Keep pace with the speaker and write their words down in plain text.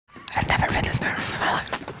hours of my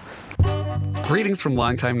life. Greetings from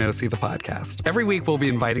Long Time No See, the podcast. Every week, we'll be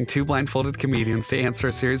inviting two blindfolded comedians to answer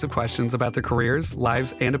a series of questions about their careers,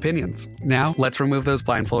 lives, and opinions. Now, let's remove those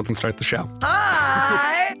blindfolds and start the show.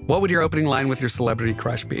 Hi! What would your opening line with your celebrity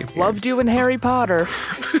crush be? Loved you in Harry Potter.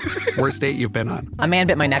 Worst date you've been on? A man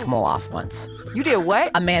bit my neck mole off once. You did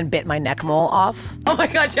what? A man bit my neck mole off. Oh my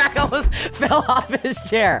God, Jack almost fell off his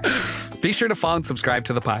chair. Be sure to follow and subscribe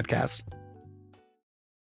to the podcast.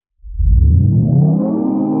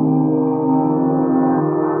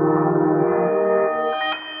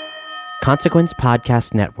 Consequence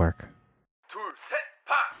Podcast Network.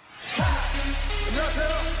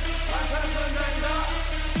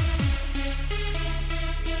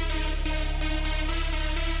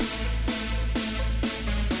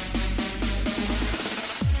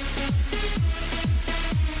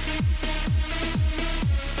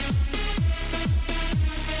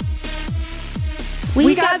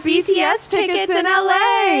 We got BTS tickets in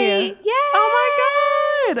LA! Yay! Oh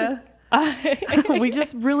my God! We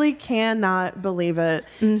just really cannot believe it.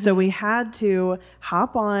 Mm-hmm. So we had to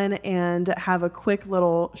hop on and have a quick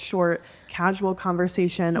little short casual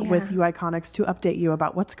conversation with you Iconics to update you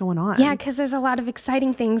about what's going on. Yeah, because there's a lot of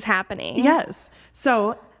exciting things happening. Yes.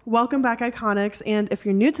 So welcome back, Iconics. And if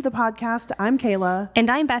you're new to the podcast, I'm Kayla. And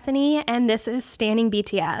I'm Bethany, and this is Standing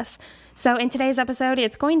BTS. So in today's episode,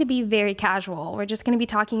 it's going to be very casual. We're just going to be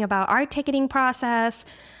talking about our ticketing process.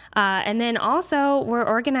 And then also we're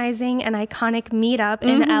organizing an iconic meetup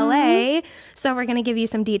in LA. So we're going to give you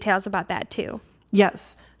some details about that too.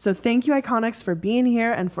 Yes. So thank you, Iconics, for being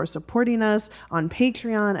here and for supporting us on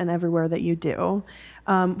Patreon and everywhere that you do.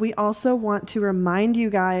 We also want to remind you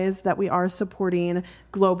guys that we are supporting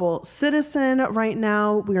Global Citizen right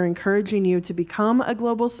now. We are encouraging you to become a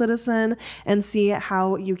Global Citizen and see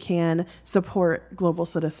how you can support Global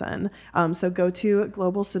Citizen. So go to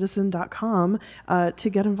globalcitizen.com to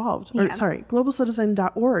get involved. Or sorry,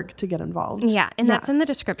 globalcitizen.org to get involved. Yeah, and that's in the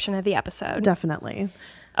description of the episode. Definitely.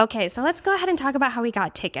 Okay, so let's go ahead and talk about how we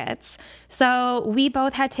got tickets. So we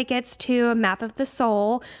both had tickets to Map of the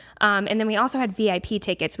Soul, and then we also had VIP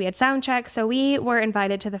tickets. We had soundcheck, so we were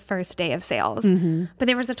invited to the first day of sales. But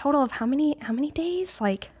there was a total of how many days?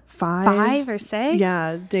 Like five or six?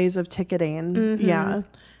 Yeah, days of ticketing. Yeah.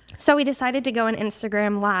 So we decided to go on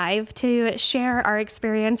Instagram Live to share our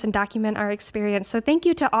experience and document our experience. So thank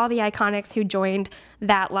you to all the Iconics who joined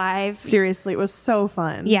that live. Seriously, it was so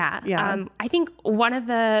fun. Yeah. I think one of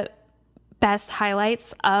the best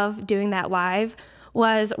highlights of doing that live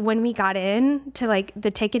was when we got in to like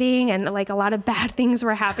the ticketing and like a lot of bad things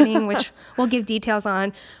were happening, which we'll give details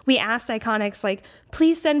on. We asked Iconics, like,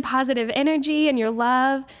 please send positive energy and your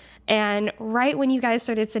love. And right when you guys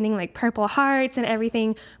started sending like purple hearts and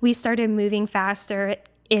everything, we started moving faster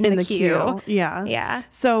in the queue. Yeah.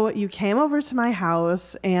 So you came over to my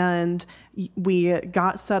house and we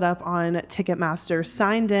got set up on Ticketmaster,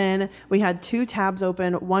 signed in. We had two tabs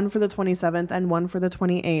open, one for the 27th and one for the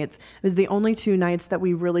 28th. It was the only two nights that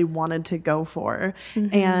we really wanted to go for.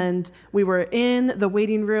 And we were in the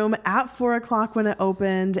waiting room at 4:00 when it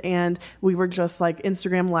opened. And we were just like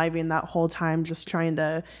Instagram living that whole time, just trying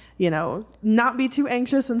to, not be too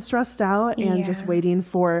anxious and stressed out and just waiting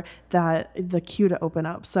for the queue to open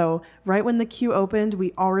up. So right when the queue opened,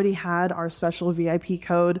 we already had our special VIP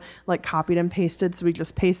code like copied and pasted. So we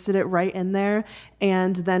just pasted it right in there.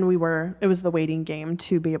 And then it was the waiting game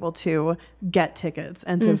to be able to get tickets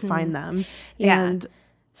and to find them. Yeah. And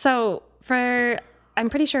so I'm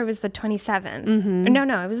pretty sure it was the 27th.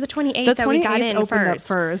 No, it was the 28th that we got in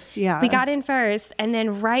first. Yeah. We got in first, and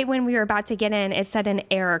then right when we were about to get in, it said an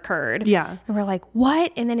error occurred. Yeah. And we're like,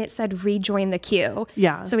 what? And then it said rejoin the queue.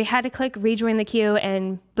 Yeah. So we had to click rejoin the queue,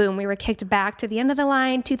 and boom, we were kicked back to the end of the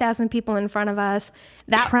line, 2,000 people in front of us.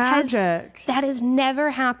 Tragic. That has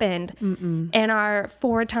never happened in our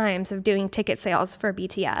 4 times of doing ticket sales for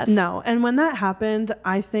BTS. No. And when that happened,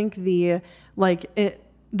 I think the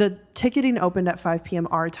ticketing opened at 5 p.m.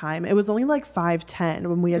 our time. It was only like 5:10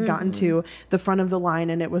 when we had gotten to the front of the line,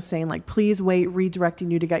 and it was saying like, please wait, redirecting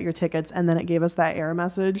you to get your tickets. And then it gave us that error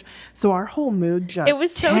message. So our whole mood just It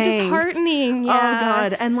was tanked. so disheartening. Yeah. Oh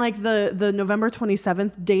God. And like the November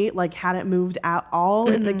 27th date, like hadn't moved at all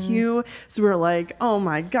in the queue. So we were like, oh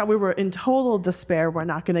my God, we were in total despair. We're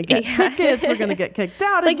not going to get tickets. We're going to get kicked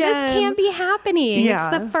out like, again. This can't be happening. Yeah.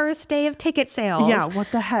 It's the first day of ticket sales. Yeah. What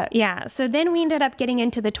the heck? Yeah. So then we ended up getting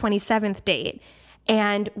into the 27th date,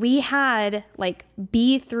 and we had like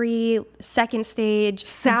B3 second stage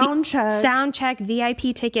sound check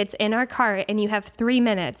VIP tickets in our cart, and you have 3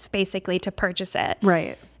 minutes basically to purchase it.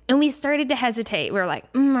 Right. And we started to hesitate. We were like,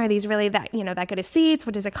 are these really that good of seats?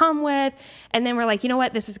 What does it come with? And then we're like, you know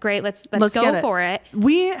what? This is great. Let's go for it.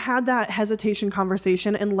 We had that hesitation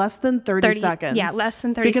conversation in less than 30 seconds. Yeah, less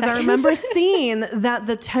than 30 because seconds. I remember seeing that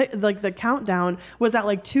the countdown was at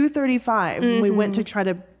like 2:35 when we went to try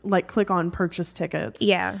to like click on purchase tickets.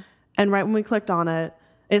 Yeah. And right when we clicked on it,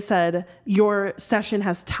 it said, your session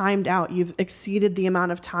has timed out. You've exceeded the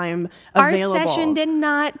amount of time available. Our session did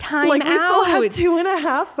not time out. We still had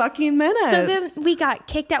 2.5 fucking minutes. So then we got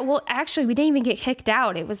kicked out. Well, actually, we didn't even get kicked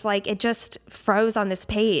out. It was like, it just froze on this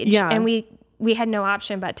page. Yeah. And we had no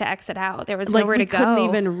option but to exit out. There was nowhere to go. We couldn't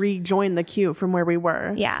even rejoin the queue from where we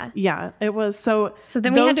were. Yeah. Yeah. It was so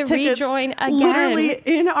then we had to rejoin again. Literally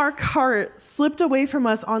in our cart slipped away from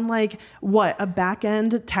us on like a back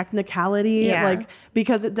end technicality. Yeah. Like,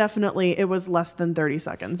 because it was less than 30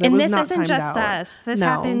 seconds. And this isn't just us. This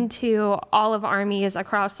happened to all of Armies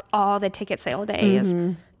across all the ticket sale days.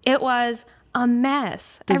 It was a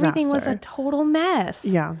mess. Disaster. Everything was a total mess.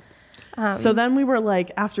 Yeah. So then we were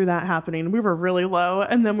like, after that happening, we were really low,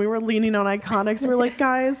 and then we were leaning on Iconics. We were like,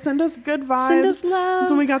 guys, send us good vibes. Send us love.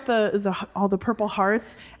 So we got all the purple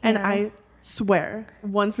hearts, and I swear,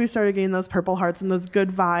 once we started getting those purple hearts and those good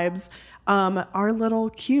vibes, our little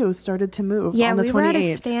queue started to move. Yeah, on the 28th. We were at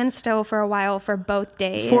a standstill for a while for both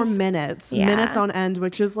days. For minutes on end,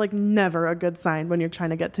 which is like never a good sign when you're trying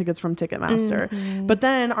to get tickets from Ticketmaster. But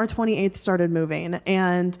then our 28th started moving,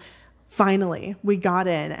 and finally, we got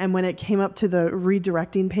in, and when it came up to the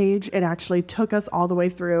redirecting page, it actually took us all the way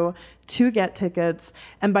through to get tickets.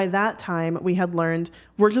 And by that time, we had learned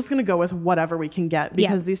we're just going to go with whatever we can get,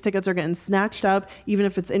 because these tickets are getting snatched up. Even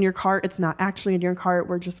if it's in your cart, it's not actually in your cart.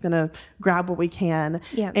 We're just going to grab what we can.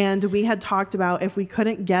 Yeah. And we had talked about if we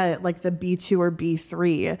couldn't get like the B2 or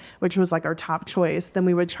B3, which was like our top choice, then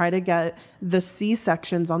we would try to get the C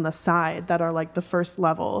sections on the side that are like the first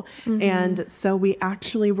level. And so we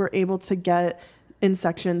actually were able to get in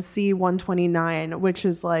section C129, which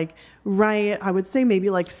is like I would say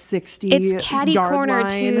maybe like 60 it's catty yard corner line.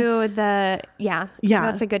 to the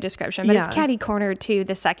that's a good description, but it's catty corner to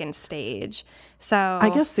the second stage. So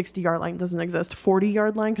I guess 60 yard line doesn't exist. 40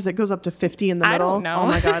 yard line, because it goes up to 50 in the middle. I don't know. Oh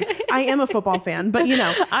my god, I am a football fan, but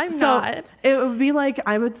I'm so not. It would be like,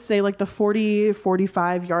 I would say like the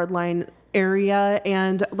 40-45 yard line area,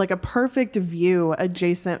 and like a perfect view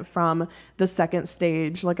adjacent from the second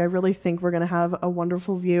stage. Like, I really think we're gonna have a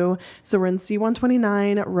wonderful view. So we're in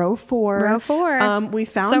C129, row 4. We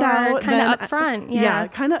found out kind of up front. Yeah,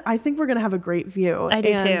 kind of. I think we're gonna have a great view. I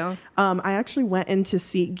do too. I actually went into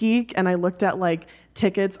SeatGeek and I looked at like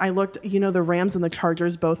tickets. I looked, the Rams and the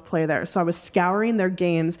Chargers both play there. So I was scouring their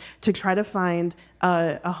games to try to find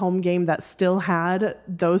a home game that still had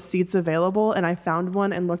those seats available. And I found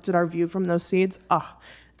one and looked at our view from those seats. Oh,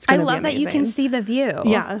 it's going to be amazing. I love that you can see the view.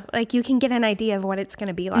 Yeah. Like, you can get an idea of what it's going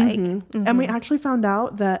to be like. And we actually found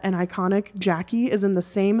out that an Iconic Jackie is in the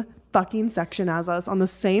same fucking section as us on the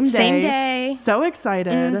same day. So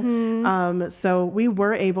excited. So we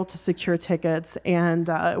were able to secure tickets, and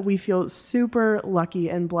we feel super lucky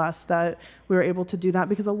and blessed that we were able to do that,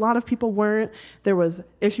 because a lot of people weren't. There was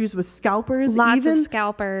issues with scalpers. Lots of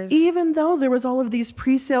scalpers. Even though there was all of these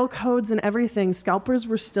pre-sale codes and everything, scalpers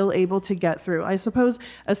were still able to get through. I suppose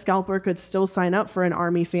a scalper could still sign up for an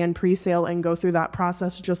Army fan pre-sale and go through that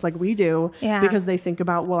process just like we do, because they think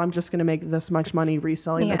about, well, I'm just going to make this much money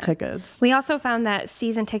reselling the tickets. We also found that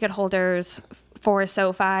season ticket holders for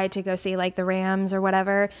SoFi to go see like the Rams or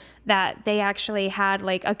whatever, that they actually had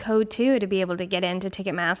like a code too to be able to get into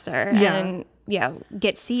Ticketmaster and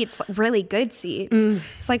get seats, really good seats.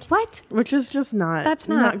 It's like, what? Which is just that's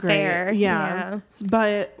not great. fair. Yeah.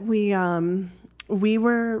 But we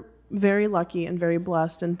were very lucky and very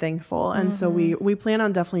blessed and thankful. And so we plan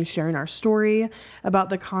on definitely sharing our story about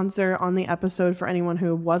the concert on the episode for anyone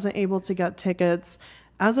who wasn't able to get tickets.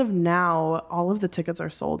 As of now, all of the tickets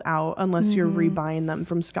are sold out unless you're rebuying them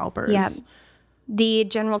from scalpers. Yeah. The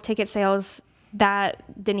general ticket sales,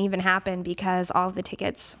 that didn't even happen because all of the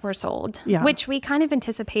tickets were sold, which we kind of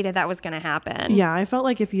anticipated that was going to happen. Yeah, I felt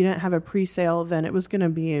like if you didn't have a pre-sale, then it was going to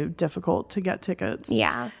be difficult to get tickets.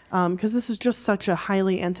 Yeah. Because this is just such a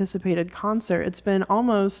highly anticipated concert. It's been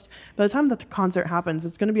almost, by the time that the concert happens,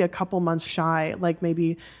 it's going to be a couple months shy, like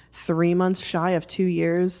maybe 3 months shy of 2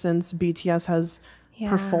 years since BTS has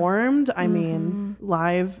performed. I mean,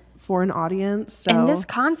 live for an audience. So. And this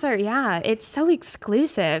concert, it's so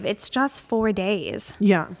exclusive. It's just 4 days.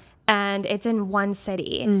 Yeah. And it's in one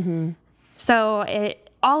city. So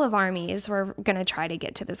all of Armies were going to try to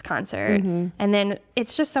get to this concert. And then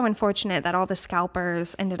it's just so unfortunate that all the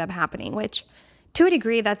scalpers ended up happening, which to a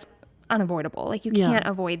degree that's unavoidable. Like, you can't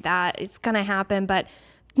avoid that. It's going to happen. But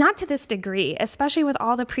not to this degree, especially with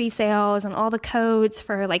all the pre-sales and all the codes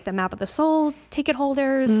for like the Map of the Soul ticket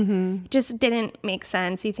holders. It just didn't make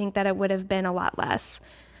sense. You think that it would have been a lot less.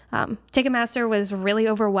 Ticketmaster was really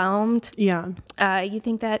overwhelmed. Yeah. You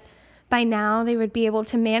think that by now they would be able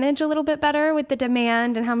to manage a little bit better with the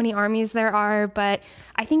demand and how many armies there are. But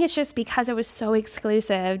I think it's just because it was so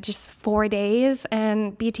exclusive, just 4 days,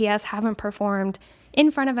 and BTS haven't performed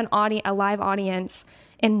in front of a live audience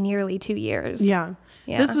in nearly 2 years. Yeah.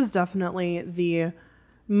 This was definitely the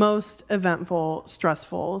most eventful,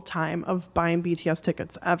 stressful time of buying BTS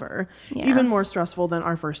tickets ever. Yeah. Even more stressful than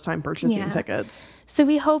our first time purchasing tickets. So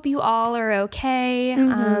we hope you all are okay.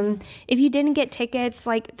 If you didn't get tickets,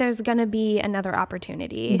 like there's going to be another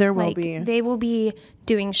opportunity. There will be. They will be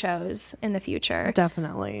doing shows in the future.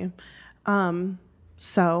 Definitely. But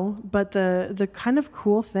the kind of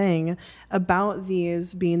cool thing about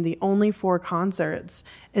these being the only 4 concerts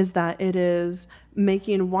is that it is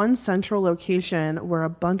making one central location where a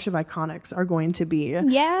bunch of iconics are going to be.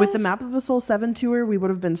 Yes. With the Map of the Soul 7 tour, we would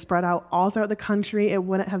have been spread out all throughout the country. It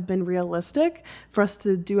wouldn't have been realistic for us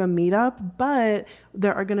to do a meetup, but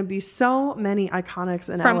there are going to be so many iconics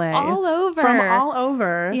in From LA. all over. From all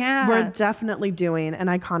over. Yeah. We're definitely doing an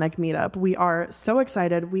iconic meetup. We are so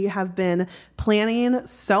excited. We have been planning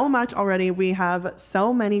so much already. We have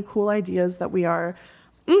so many cool ideas that we are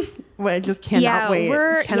I just cannot wait.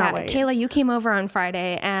 Cannot wait. Kayla, you came over on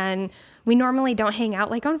Friday, and we normally don't hang out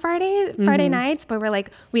like on Friday nights, but we're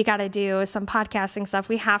like, we got to do some podcasting stuff.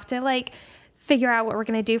 We have to like figure out what we're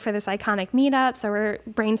going to do for this iconic meetup. So we're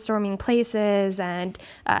brainstorming places and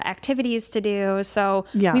activities to do. So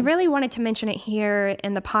we really wanted to mention it here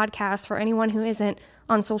in the podcast for anyone who isn't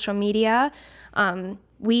on social media.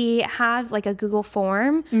 We have like a Google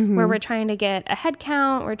form where we're trying to get a head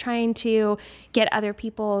count. We're trying to get other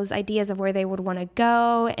people's ideas of where they would want to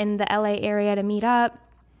go in the LA area to meet up.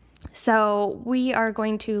 So we are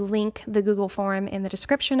going to link the Google form in the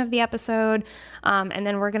description of the episode. And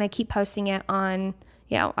then we're going to keep posting it on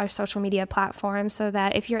our social media platforms so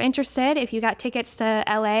that if you're interested, if you got tickets to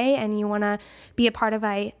LA and you want to be a part of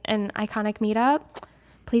an iconic meetup,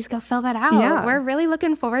 please go fill that out. Yeah. We're really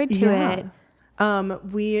looking forward to it.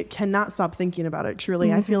 We cannot stop thinking about it,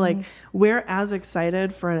 truly. I feel like we're as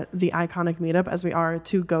excited for the iconic meetup as we are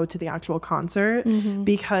to go to the actual concert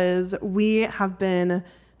because we have been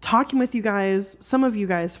talking with you guys, some of you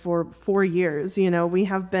guys, for 4 years. We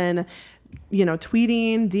have been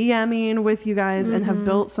tweeting, DMing with you guys and have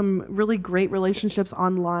built some really great relationships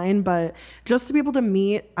online. But just to be able to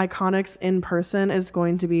meet iconics in person is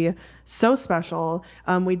going to be so special.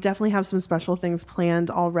 We definitely have some special things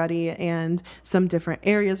planned already and some different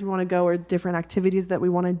areas we want to go or different activities that we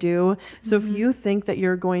want to do. So if you think that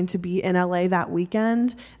you're going to be in LA that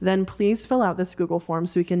weekend, then please fill out this Google form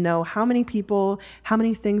so we can know how many people, how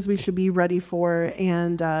many things we should be ready for,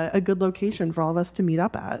 and a good location for all of us to meet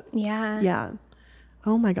up at. Yeah.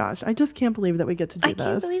 Oh my gosh. I just can't believe that we get to do this.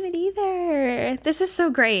 I can't believe it either. This is so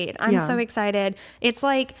great. I'm so excited. It's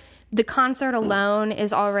like the concert alone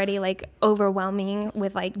is already like overwhelming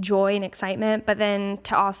with like joy and excitement, but then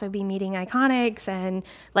to also be meeting iconics and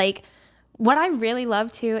like what I really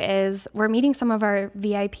love too is we're meeting some of our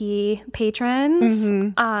VIP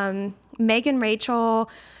patrons. Meg and Rachel,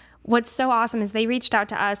 what's so awesome is they reached out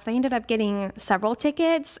to us. They ended up getting several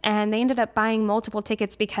tickets and they ended up buying multiple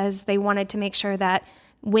tickets because they wanted to make sure that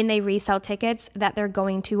when they resell tickets that they're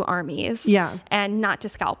going to armies and not to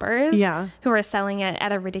scalpers who are selling it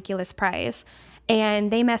at a ridiculous price.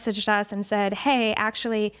 And they messaged us and said, hey,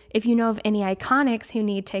 actually, if you know of any iconics who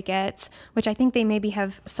need tickets, which I think they maybe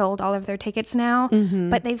have sold all of their tickets now,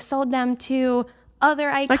 but they've sold them to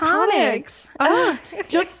other iconics.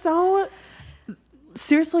 Just so...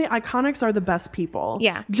 Seriously, iconics are the best people.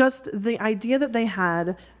 Yeah. Just the idea that they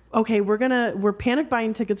had, okay, we're panic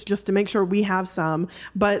buying tickets just to make sure we have some,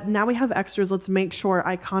 but now we have extras. Let's make sure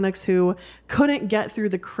iconics who couldn't get through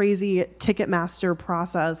the crazy Ticketmaster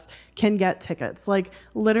process can get tickets. Like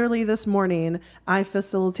literally this morning, I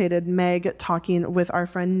facilitated Meg talking with our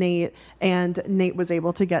friend Nate, and Nate was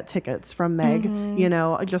able to get tickets from Meg.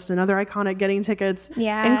 Just another iconic getting tickets.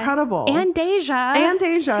 Yeah. Incredible. And Deja.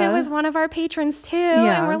 Who was one of our patrons too.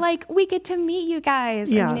 And we're like, we get to meet you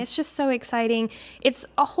guys. I mean, it's just so exciting. It's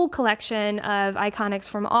a whole collection of iconics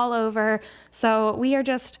from all over. So we are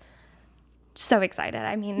just so excited.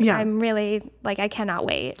 I mean, I'm really like, I cannot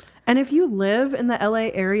wait. And if you live in the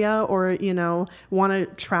LA area or, want to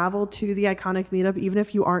travel to the Iconic meetup, even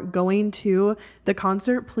if you aren't going to the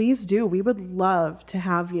concert, please do. We would love to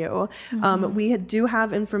have you. We do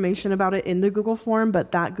have information about it in the Google form,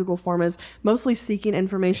 but that Google form is mostly seeking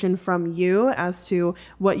information from you as to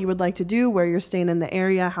what you would like to do, where you're staying in the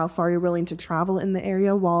area, how far you're willing to travel in the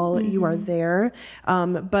area while you are there.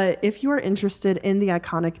 But if you are interested in the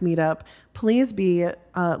Iconic meetup, please be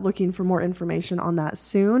looking for more information on that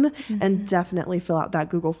soon, and definitely fill out that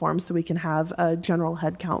Google form so we can have a general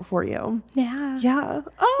head count for you. Yeah.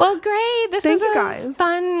 Oh, well, great. This was guys.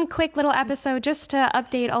 Fun, quick little episode just to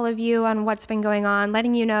update all of you on what's been going on,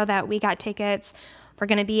 letting you know that we got tickets. We're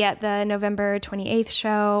going to be at the November 28th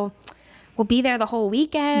show. We'll be there the whole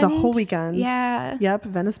weekend. Yeah. Yep.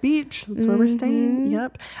 Venice Beach. That's where we're staying.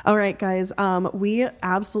 Yep. All right, guys. We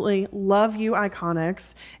absolutely love you,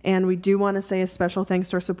 Iconics. And we do want to say a special thanks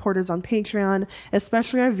to our supporters on Patreon,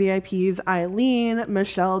 especially our VIPs, Eileen,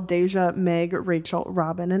 Michelle, Deja, Meg, Rachel,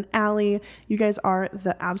 Robin, and Allie. You guys are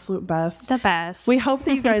the absolute best. The best. We hope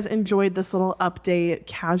that you guys enjoyed this little update,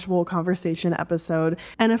 casual conversation episode.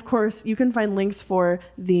 And of course, you can find links for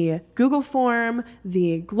the Google form,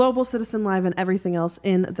 the Global Citizen Live, and everything else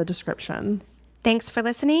in the description. Thanks for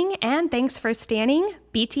listening, and thanks for standing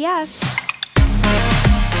BTS.